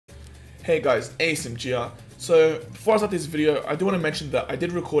Hey guys, ASMGR. So before I start this video, I do want to mention that I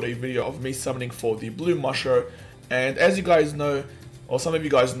did record a video of me summoning for the blue MASHIRO, and as you guys know, or some of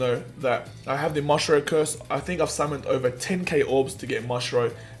you guys know, that I have the MASHIRO curse. I think I've summoned over 10k orbs to get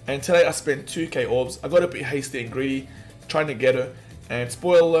MASHIRO, and today I spent 2k orbs. I got a bit hasty and greedy trying to get her, and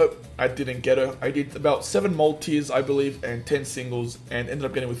spoiler alert, I didn't get her. I did about 7 multis I believe and 10 singles, and ended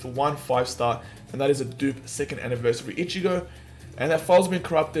up getting with 1 5-star, and that is a dupe 2nd anniversary Ichigo. And that file's been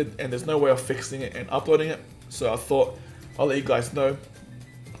corrupted and there's no way of fixing it and uploading it, so I thought I'll let you guys know.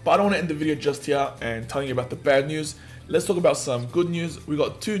 But I don't want to end the video just here and telling you about the bad news. Let's talk about some good news. We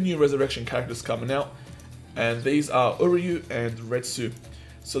got 2 new resurrection characters coming out, and these are Uryu and Retsu.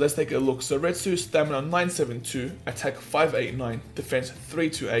 So let's take a look. So Retsu, stamina 972, attack 589, defense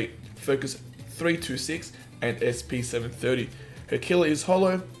 328, focus 326, and SP 730. Her killer is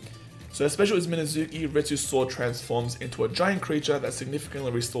Hollow. So her special is Minazuki. Retsu's sword transforms into a giant creature that significantly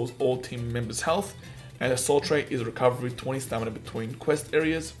restores all team members' health, and her soul trait is recovery 20 stamina between quest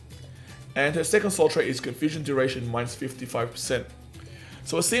areas. And her second soul trait is confusion duration minus 55%.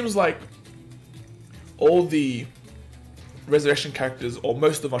 So it seems like all the resurrection characters, or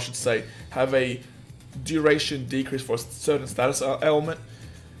most of them I should say, have a duration decrease for a certain status element.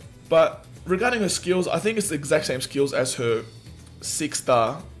 But regarding her skills, I think it's the exact same skills as her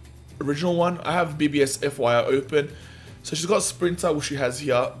 6-star original one. I have BBS FYI open. So she's got Sprinter, which she has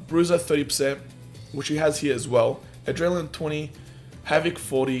here, Bruiser 30%, which she has here as well, Adrenaline 20, Havoc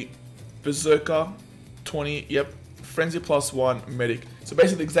 40, Berserker 20, yep, Frenzy +1, Medic. So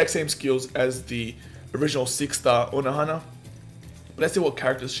basically the exact same skills as the original 6-star Unohana. But let's see what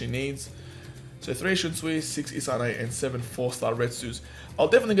characters she needs. So 3 Shunsui, 6 Izanagi, and 7 4-star Retsus. I'll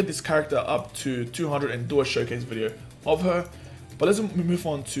definitely get this character up to 200 and do a showcase video of her. But let's move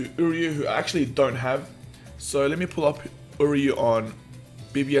on to Uryu, who I actually don't have. So let me pull up Uryu on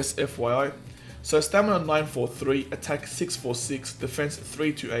BBS FYI. So stamina 943, attack 646, defense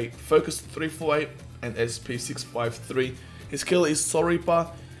 328, focus 348, and SP 653. His killer is Soul Reaper,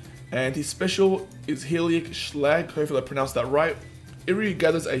 and his special is Helic Schlag, hopefully I pronounced that right. Uryu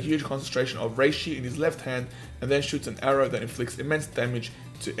gathers a huge concentration of Reishi in his left hand and then shoots an arrow that inflicts immense damage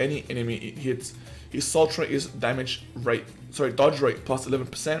to any enemy it hits. His soul trait is dodge rate plus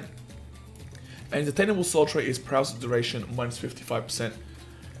 11%, and his attainable soul trait is paralysis duration minus 55%.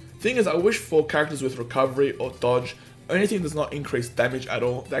 Thing is, I wish for characters with recovery or dodge, anything does not increase damage at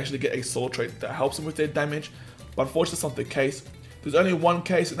all, they actually get a soul trait that helps them with their damage, but unfortunately that's not the case. There's only one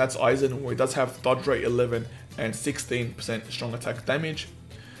case, and that's Aizen, where he does have dodge rate 11 and 16% strong attack damage.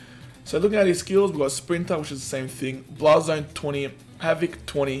 So looking at his skills, we've got Sprinter, which is the same thing, Blast Zone 20, Havoc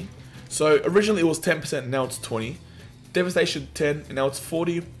 20, so originally it was 10%, now it's 20, Devastation 10, and now it's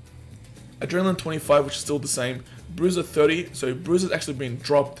 40, Adrenaline 25, which is still the same, Bruiser 30, so Bruiser's actually been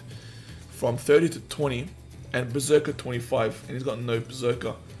dropped from 30 to 20, and Berserker 25, and he's got no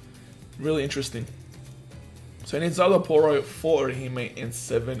Berserker. Really interesting. So he needs Zalaporo, 4 Orihime, and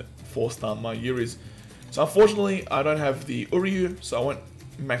 7 4-star Mayuris. So unfortunately, I don't have the Uryu, so I won't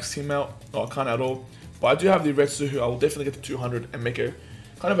max him out, or I can't at all. But I do have the Retsu, who I will definitely get to 200 and make a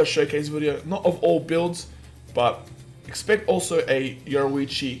kind of a showcase video, not of all builds, but expect also a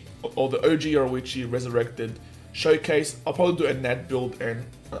Yoruichi, or the OG Yoruichi resurrected showcase. I'll probably do a Nad build and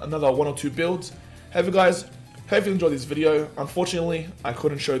another 1 or 2 builds. However guys, hope you enjoyed this video. Unfortunately, I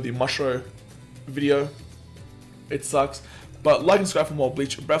couldn't show the MASHIRO video. It sucks. But like and subscribe for more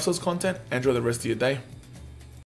Bleach Breath content, and enjoy the rest of your day.